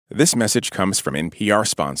This message comes from NPR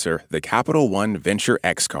sponsor, the Capital One Venture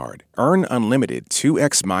X Card. Earn unlimited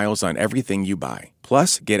 2x miles on everything you buy.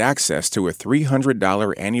 Plus, get access to a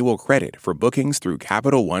 $300 annual credit for bookings through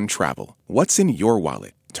Capital One Travel. What's in your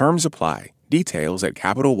wallet? Terms apply. Details at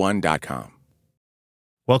CapitalOne.com.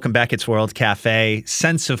 Welcome back. It's World Cafe,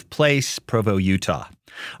 Sense of Place, Provo, Utah.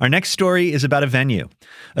 Our next story is about a venue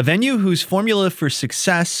whose formula for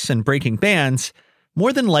success and breaking bands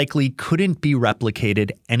more than likely couldn't be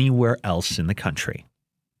replicated anywhere else in the country.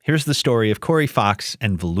 Here's the story of Corey Fox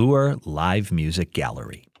and Velour Live Music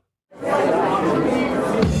Gallery.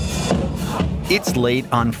 It's late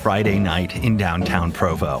on Friday night in downtown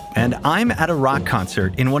Provo, and I'm at a rock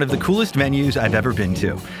concert in one of the coolest venues I've ever been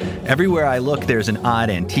to. Everywhere I look, there's an odd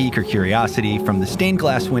antique or curiosity, from the stained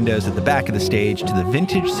glass windows at the back of the stage to the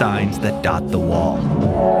vintage signs that dot the wall.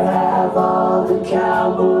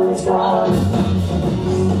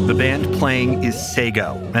 The band playing is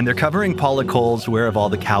Sago, and they're covering Paula Cole's Where Have All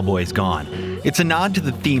the Cowboys Gone? It's a nod to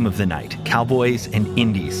the theme of the night, cowboys and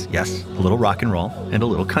indies. Yes, a little rock and roll and a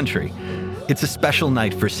little country. It's a special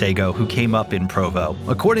night for Sago, who came up in Provo,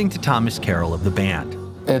 according to Thomas Carroll of the band.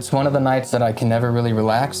 It's one of the nights that I can never really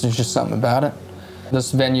relax. There's just something about it.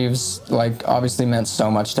 This venue's obviously meant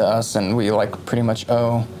so much to us, and we pretty much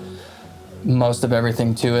owe most of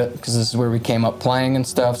everything to it, because this is where we came up playing and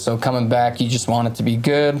stuff. So coming back, you just want it to be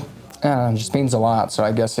good. It just means a lot, so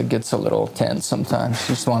I guess it gets a little tense sometimes.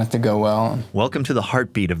 You just want it to go well. Welcome to the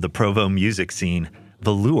heartbeat of the Provo music scene,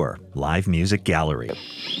 Velour Live Music Gallery.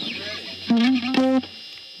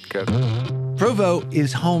 Good. Provo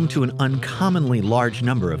is home to an uncommonly large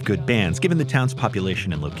number of good bands, given the town's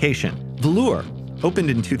population and location. Velour opened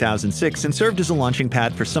in 2006 and served as a launching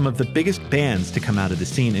pad for some of the biggest bands to come out of the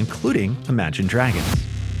scene, including Imagine Dragons.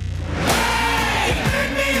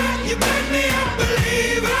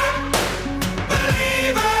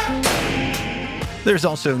 There's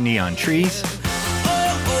also Neon Trees,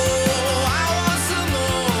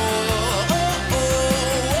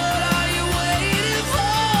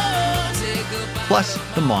 plus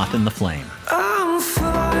The Moth and the Flame.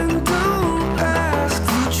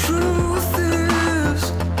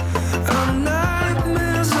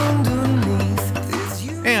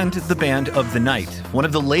 And the band of the night, one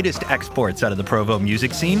of the latest exports out of the Provo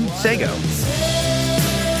music scene, Sago.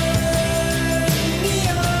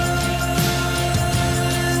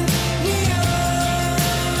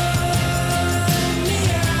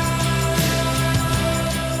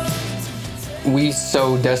 We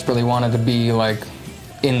so desperately wanted to be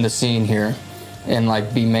in the scene here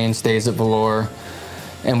and be mainstays at Velour,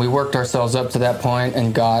 and we worked ourselves up to that point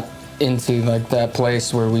and got into that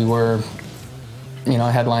place where we were,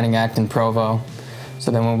 headlining act in Provo.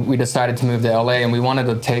 So then when we decided to move to LA, and we wanted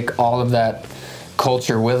to take all of that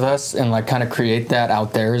culture with us and kind of create that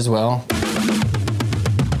out there as well.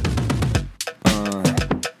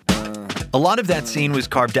 A lot of that scene was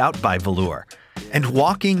carved out by Velour. And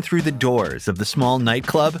walking through the doors of the small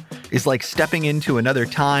nightclub is like stepping into another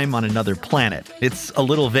time on another planet. It's a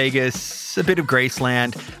little Vegas, a bit of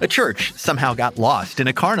Graceland. A church somehow got lost in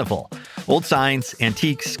a carnival. Old signs,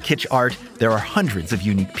 antiques, kitsch art. There are hundreds of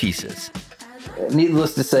unique pieces.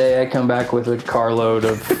 Needless to say, I come back with a carload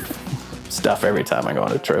of stuff every time I go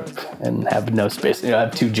on a trip and have no space. I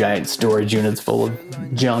have 2 giant storage units full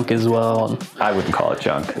of junk as well. And I wouldn't call it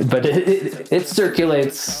junk. But it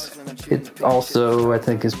circulates. It also, I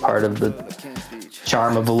think, is part of the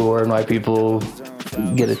charm of Velour and why people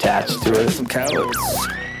get attached to it. Some cowards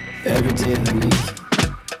every day of the week.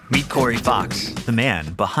 Meet Corey Fox, the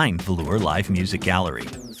man behind Velour Live Music Gallery.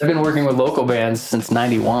 I've been working with local bands since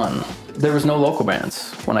 '91. There was no local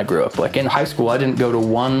bands when I grew up. In high school, I didn't go to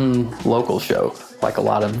one local show. Like a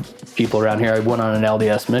lot of people around here, I went on an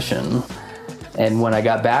LDS mission. And when I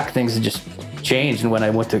got back, things had just changed. And when I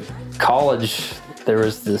went to college, there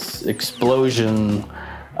was this explosion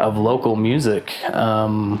of local music,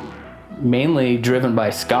 mainly driven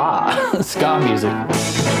by ska, ska music.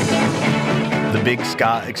 The big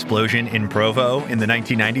ska explosion in Provo in the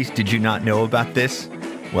 1990s, did you not know about this?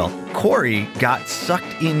 Well, Corey got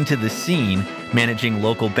sucked into the scene managing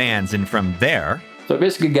local bands, and from there... So I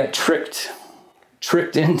basically got tricked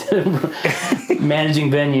into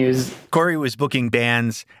managing venues. Corey was booking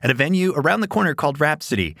bands at a venue around the corner called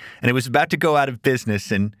Rhapsody, and it was about to go out of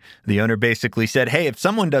business, and the owner basically said, hey, if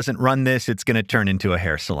someone doesn't run this, it's going to turn into a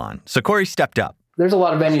hair salon. So Corey stepped up. There's a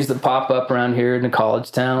lot of venues that pop up around here in a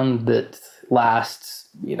college town that last,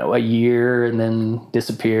 a year and then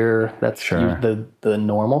disappear. That's sure. the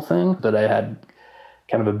normal thing. But I had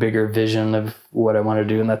kind of a bigger vision of what I wanted to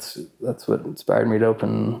do, and that's what inspired me to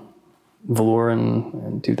open Velour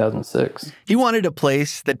in 2006. He wanted a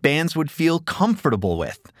place that bands would feel comfortable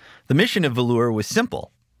with. The mission of Velour was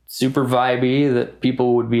simple. Super vibey, that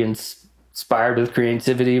people would be inspired with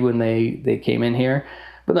creativity when they came in here.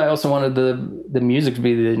 But I also wanted the music to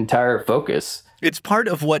be the entire focus. It's part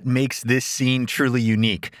of what makes this scene truly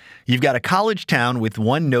unique. You've got a college town with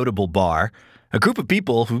one notable bar, a group of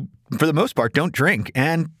people who, for the most part, don't drink,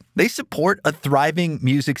 and they support a thriving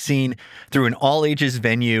music scene through an all-ages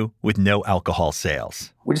venue with no alcohol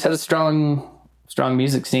sales. We just had a strong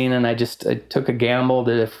music scene, and I took a gamble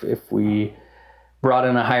that if we brought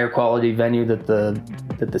in a higher quality venue that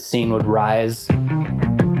the scene would rise.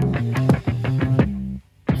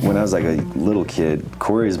 When I was like a little kid,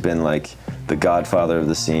 Corey's been like the godfather of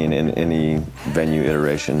the scene in any venue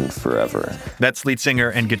iteration forever. That's lead singer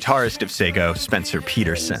and guitarist of Sago, Spencer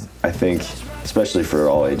Peterson. I think, especially for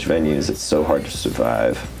all age venues, it's so hard to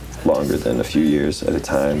survive longer than a few years at a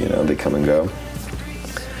time, they come and go.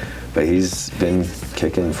 But he's been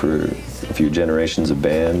kicking for a few generations of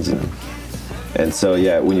bands, and so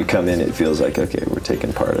yeah, when you come in, it feels like, okay, we're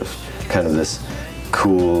taking part of kind of this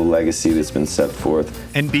cool legacy that's been set forth.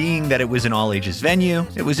 And being that it was an all-ages venue,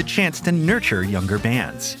 it was a chance to nurture younger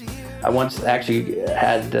bands. I once actually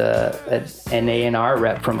had an A&R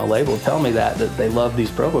rep from a label tell me that they love these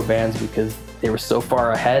Provo bands because they were so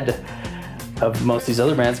far ahead of most of these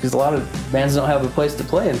other bands, because a lot of bands don't have a place to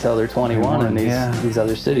play until they're 21 in these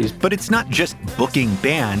other cities. But it's not just booking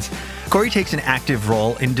bands. Corey takes an active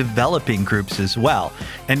role in developing groups as well.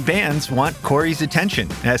 And bands want Corey's attention,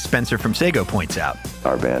 as Spencer from Sago points out.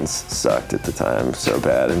 Our bands sucked at the time so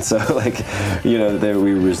bad. And so,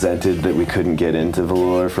 we resented that we couldn't get into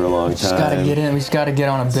Velour for a long time. Just got to get in. We just got to get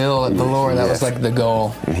on a bill at Velour. That was like the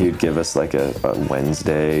goal. And he would give us like a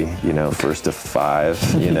Wednesday, first of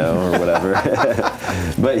 5, or whatever.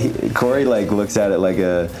 But Corey looks at it like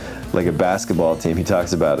a basketball team. He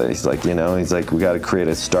talks about it. He's like, we got to create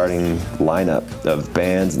a starting lineup of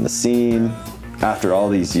bands in the scene. After all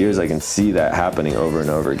these years, I can see that happening over and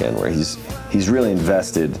over again, where he's really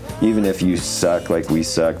invested. Even if you suck like we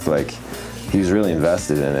sucked, he's really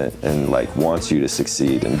invested in it and wants you to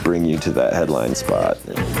succeed and bring you to that headline spot.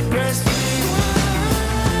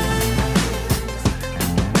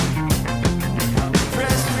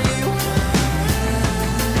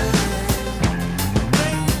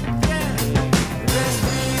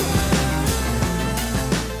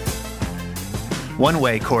 One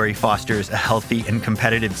way Corey fosters a healthy and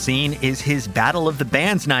competitive scene is his Battle of the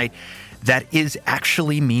Bands night that is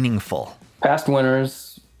actually meaningful. Past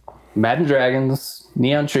winners, Madden Dragons,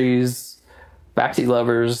 Neon Trees, Backseat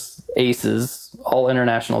Lovers, Aces, all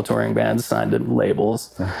international touring bands signed to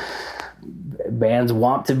labels. Bands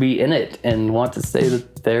want to be in it and want to say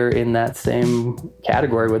that they're in that same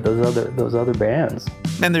category with those other bands.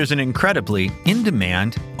 And there's an incredibly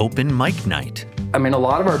in-demand open mic night. I mean, a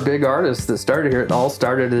lot of our big artists that started here, it all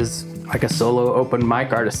started as like a solo open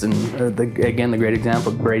mic artist. And the great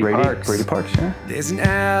example, Brady Parks. Brady Parks, yeah. There's an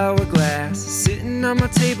hourglass sitting on my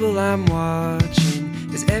table, I'm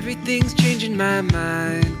watching as everything's changing, my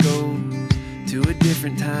mind goes to a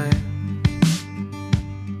different time.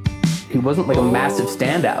 He wasn't like a massive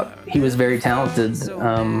standout. He was very talented,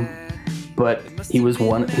 but he was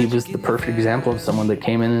the perfect example of someone that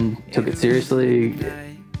came in and took it seriously.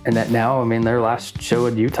 And that now, their last show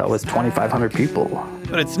in Utah was 2,500 people.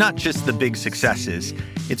 But it's not just the big successes,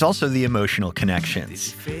 it's also the emotional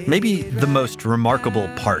connections. Maybe the most remarkable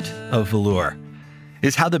part of Velour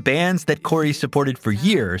is how the bands that Corey supported for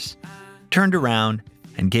years turned around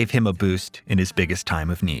and gave him a boost in his biggest time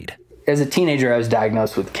of need. As a teenager, I was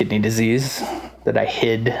diagnosed with kidney disease that I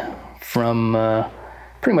hid from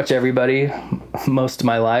pretty much everybody most of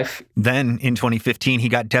my life. Then, in 2015, he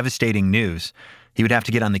got devastating news. He would have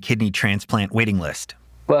to get on the kidney transplant waiting list.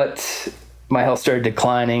 But my health started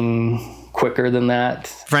declining quicker than that.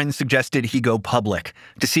 Friends suggested he go public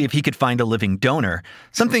to see if he could find a living donor,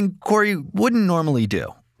 something Corey wouldn't normally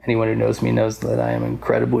do. Anyone who knows me knows that I am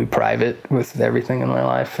incredibly private with everything in my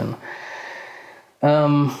life. And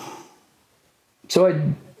so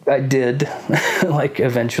I did,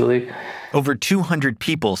 eventually. Over 200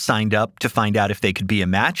 people signed up to find out if they could be a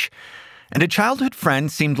match, and a childhood friend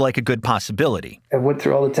seemed like a good possibility. I went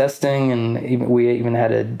through all the testing, and we even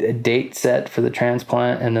had a date set for the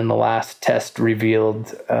transplant, and then the last test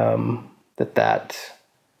revealed that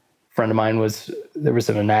friend of mine there was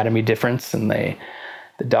an anatomy difference, and the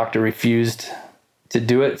doctor refused to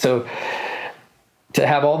do it. So to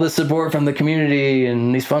have all this support from the community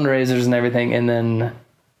and these fundraisers and everything, and then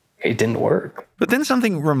it didn't work. But then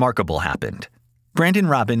something remarkable happened. Brandon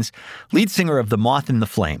Robbins, lead singer of The Moth and the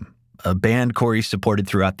Flame, a band Corey supported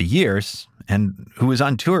throughout the years and who was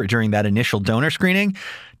on tour during that initial donor screening,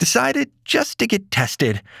 decided just to get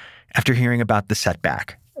tested after hearing about the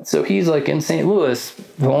setback. So he's like in St. Louis,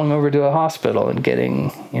 going over to a hospital and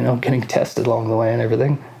getting tested along the way and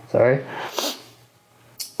everything. Sorry.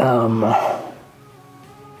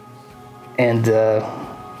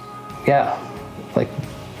 Like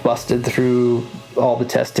busted through all the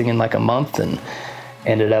testing in like a month and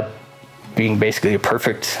ended up being basically a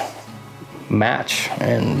perfect match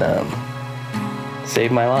and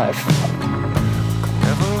saved my life. Could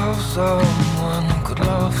never love someone who could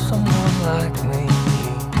love someone like me.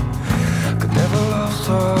 Could never love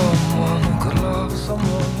someone who could love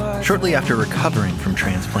someone like Shortly after recovering from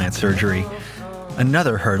transplant surgery,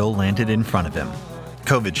 another hurdle landed in front of him: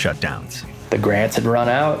 COVID shutdowns. The grants had run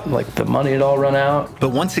out, like the money had all run out. But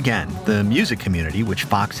once again, the music community, which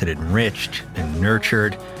Fox had enriched and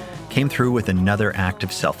nurtured, came through with another act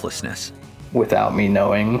of selflessness. Without me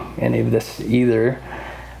knowing any of this either,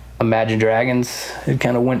 Imagine Dragons had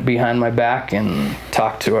kind of went behind my back and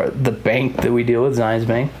talked to the bank that we deal with, Zions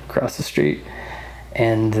Bank, across the street,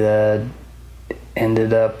 and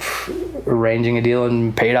ended up arranging a deal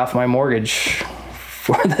and paid off my mortgage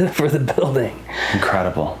for the building.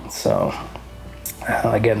 Incredible. So,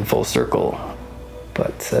 again, full circle.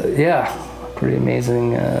 But pretty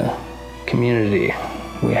amazing community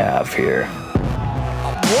we have here.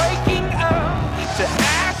 waking up to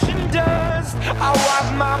ash and dust. I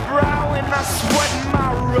wipe my brow and I sweat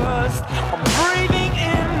my rust. I'm breathing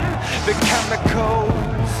in the chemicals.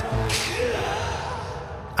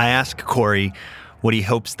 I ask Corey what he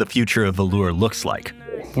hopes the future of Velour looks like.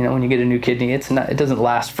 You know, when you get a new kidney, it doesn't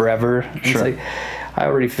last forever. Sure. It's like, I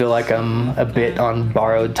already feel like I'm a bit on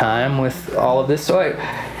borrowed time with all of this, so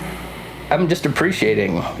I'm just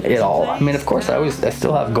appreciating it all. I mean, of course, I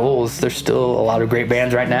still have goals. There's still a lot of great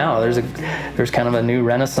bands right now. There's kind of a new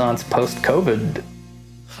renaissance post-COVID.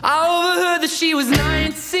 I overheard that she was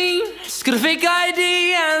 19. She's got a fake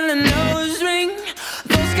ID and a nose ring.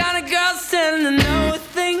 Those kind of girls tend to know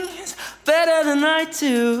things better than I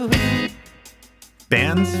do.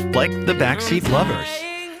 Bands like the Backseat Lovers.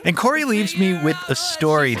 And Corey leaves me with a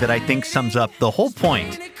story that I think sums up the whole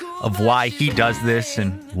point of why he does this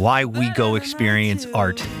and why we go experience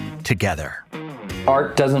art together.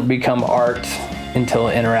 Art doesn't become art until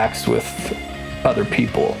it interacts with other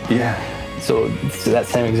people. Yeah. So that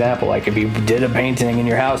same example, like if you did a painting in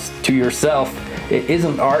your house to yourself, it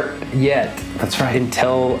isn't art yet. That's right.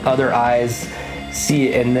 Until other eyes see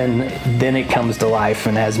it, and then it comes to life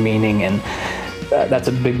and has meaning. And that's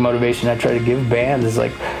a big motivation I try to give bands, is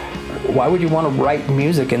like, why would you want to write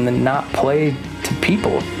music and then not play to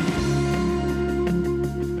people?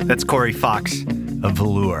 That's Corey Fox of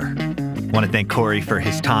Velour. I want to thank Corey for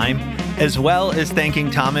his time, as well as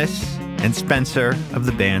thanking Thomas and Spencer of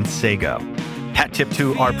the band Sago. Hat tip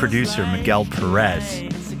to our producer, Miguel Perez.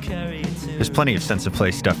 There's plenty of Sense of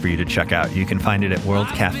Place stuff for you to check out. You can find it at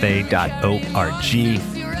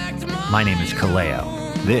worldcafe.org. My name is Kaleo.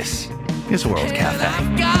 This is World Cafe.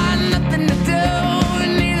 I've got nothing to do,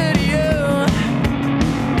 neither do you.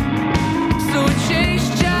 So we chase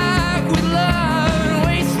Jack with love and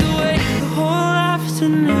waste away the whole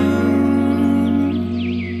afternoon.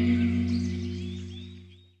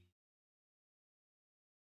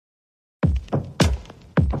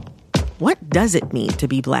 What does it mean to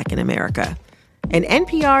be Black in America? In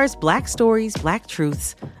NPR's Black Stories, Black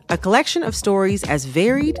Truths, a collection of stories as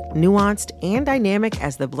varied, nuanced, and dynamic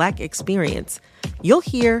as the Black experience, you'll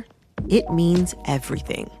hear it means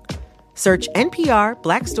everything. Search NPR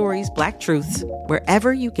Black Stories, Black Truths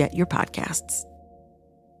wherever you get your podcasts.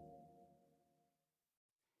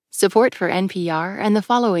 Support for NPR and the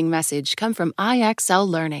following message come from IXL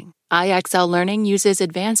Learning. IXL Learning uses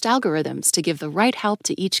advanced algorithms to give the right help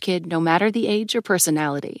to each kid, no matter the age or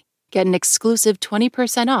personality. Get an exclusive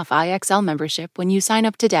 20% off IXL membership when you sign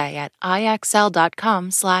up today at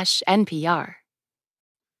IXL.com/NPR.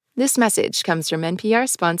 This message comes from NPR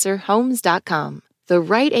sponsor Homes.com. The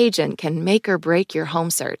right agent can make or break your home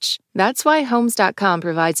search. That's why Homes.com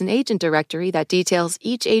provides an agent directory that details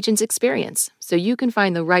each agent's experience, so you can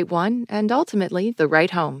find the right one and ultimately the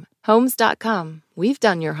right home. Homes.com. We've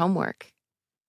done your homework.